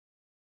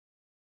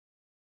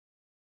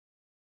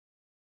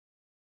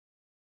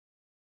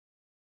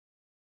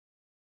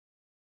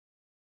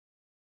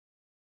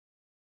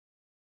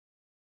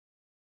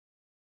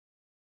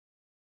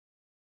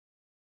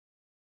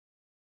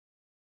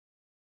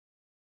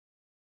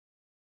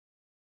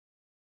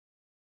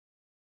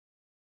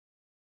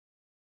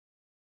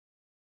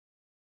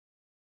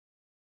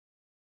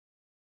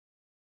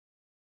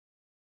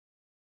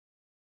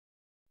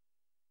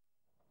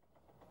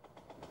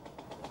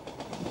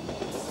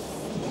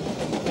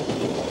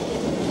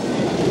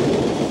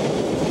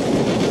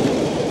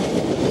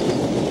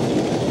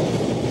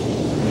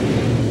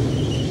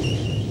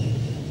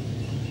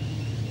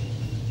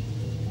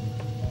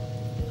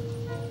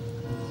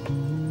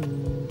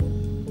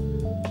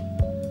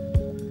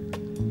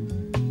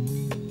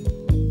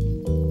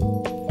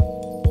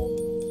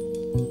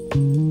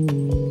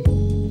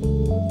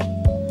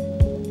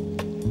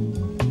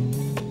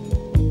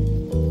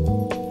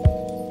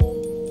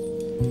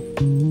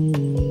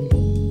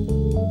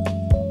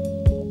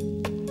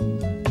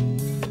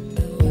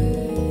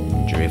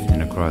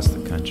across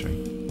the country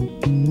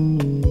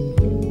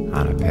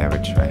on a pair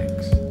of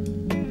tracks.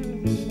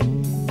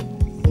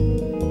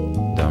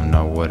 Don't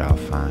know what I'll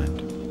find.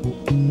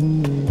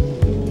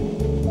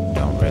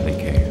 Don't really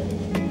care.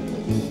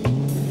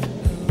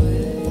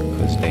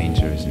 'Cause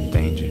danger isn't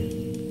danger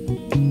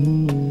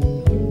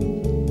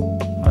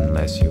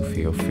unless you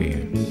feel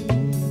fear.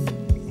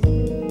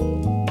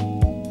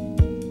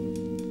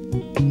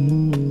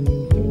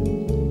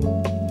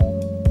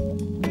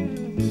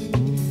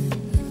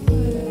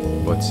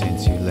 But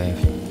since you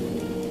left,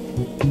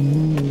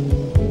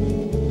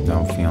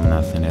 don't feel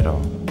nothing at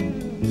all.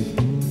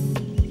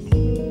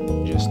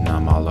 Just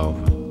numb all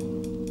over.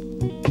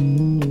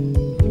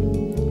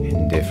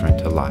 Indifferent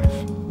to life.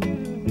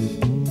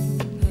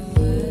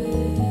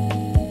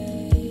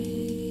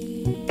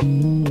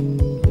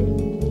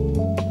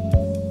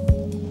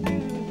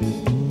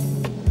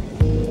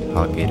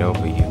 I'll get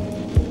over you.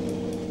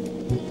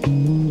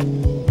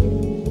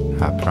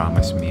 I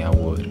promised me I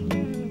would.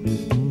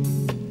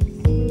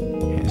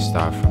 And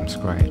start from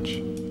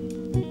scratch.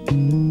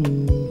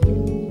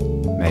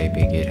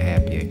 Maybe get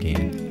happy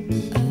again.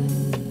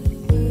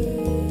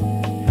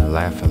 And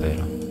laugh a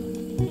little.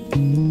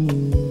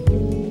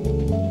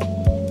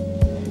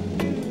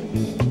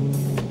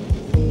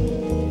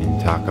 And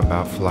talk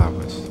about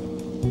flowers.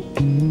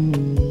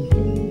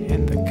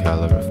 And the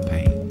color of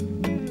paint.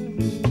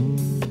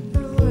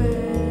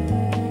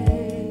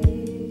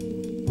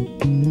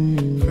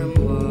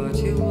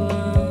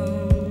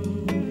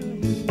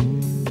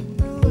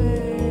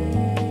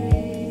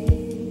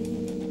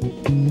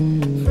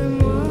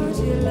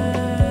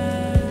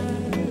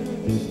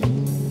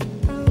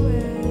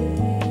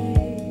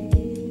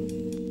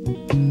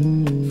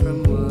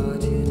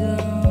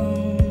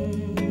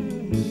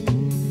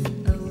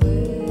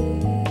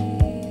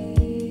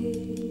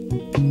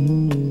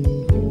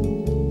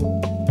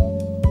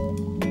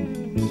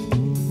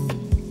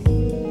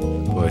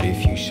 But if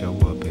you show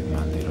up at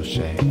my little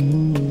shack,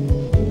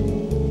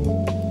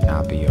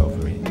 I'll be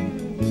over it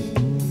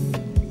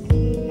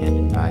and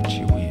invite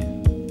you in.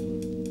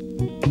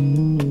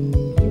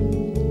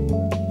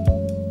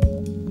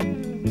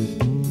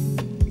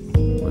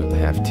 We'll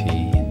have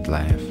tea and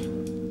laugh.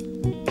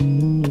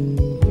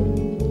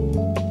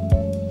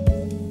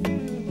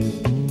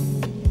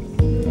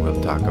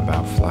 We'll talk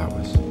about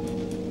flowers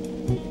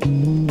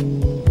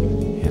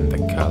and the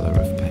color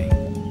of paint.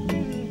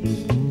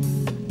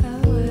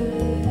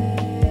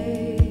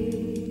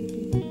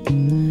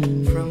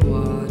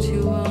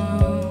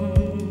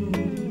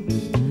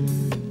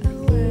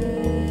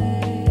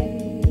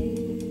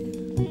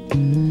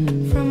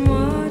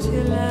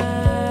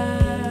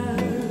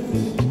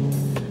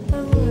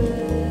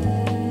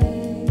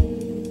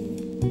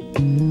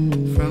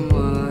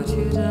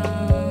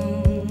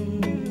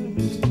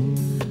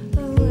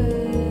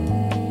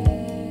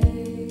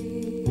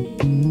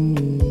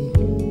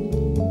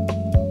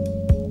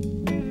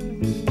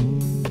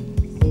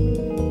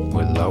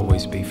 We'll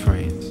always be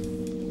friends.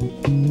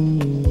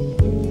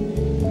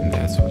 And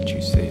that's what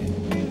you said.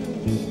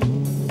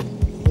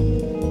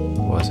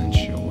 Wasn't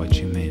sure what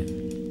you meant.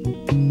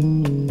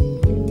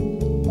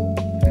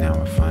 Now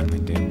I finally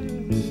do.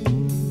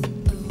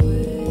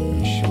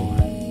 I'm sure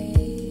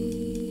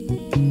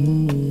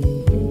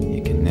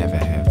you can never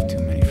have too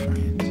many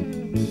friends.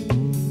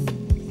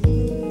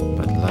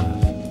 But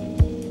love,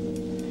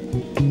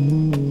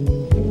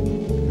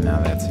 now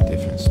that's a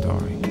different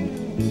story.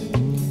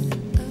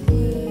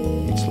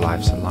 It's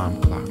life's alarm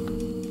clock.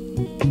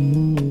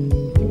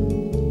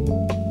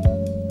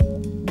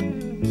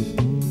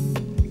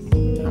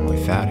 And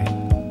without it,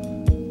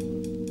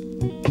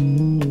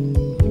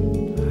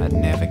 I'd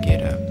never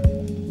get up.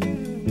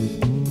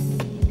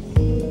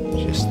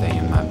 Just stay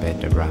in my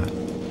bed to rot.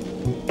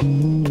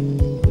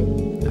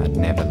 I'd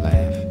never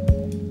laugh.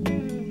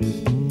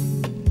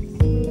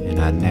 And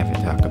I'd never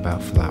talk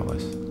about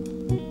flowers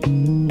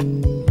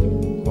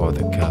or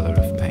the color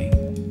of paint.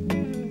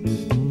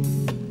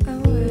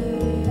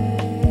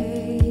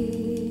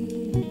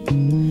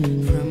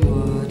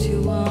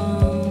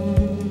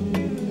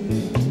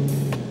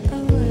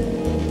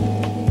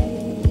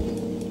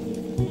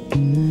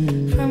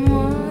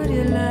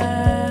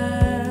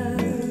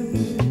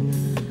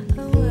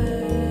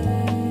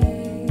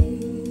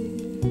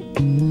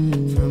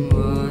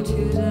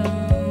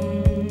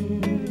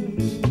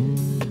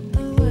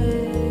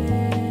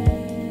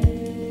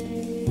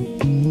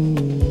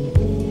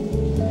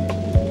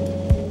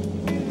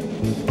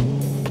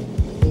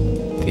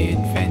 The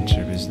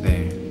adventure is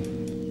there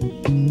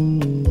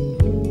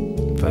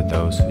for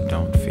those who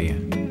don't fear.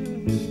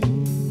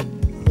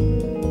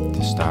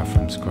 To start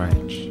from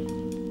scratch,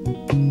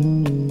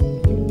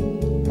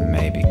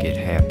 maybe get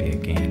happy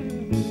again.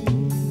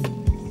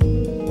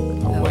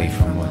 Away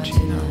from what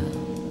you know,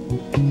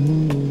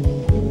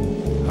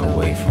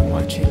 away from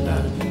what you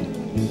love,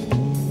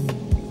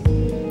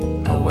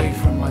 away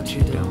from what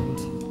you don't.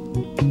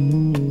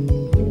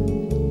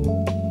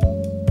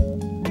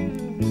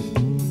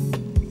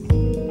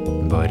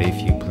 But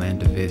if you plan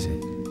to visit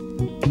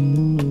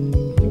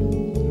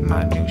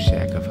my new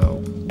shack of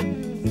hope,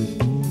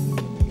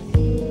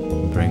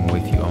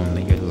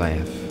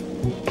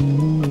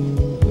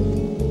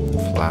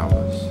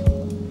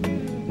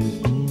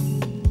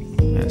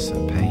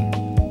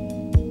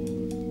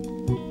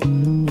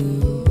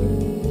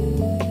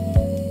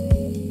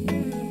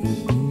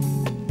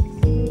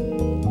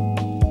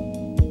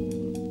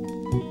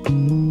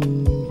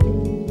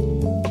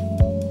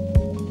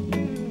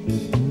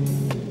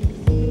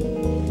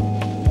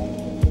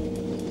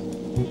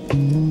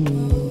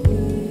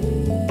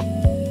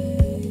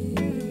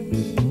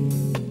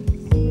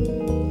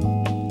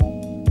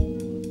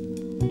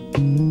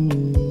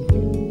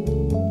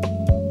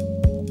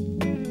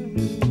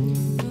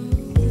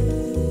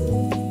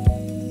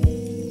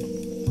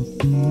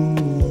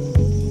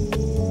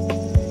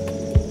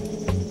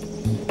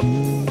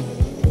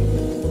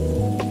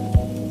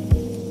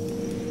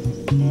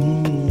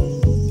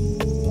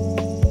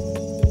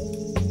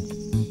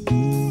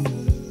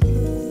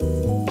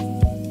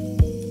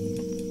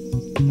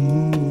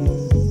 Mm-hmm.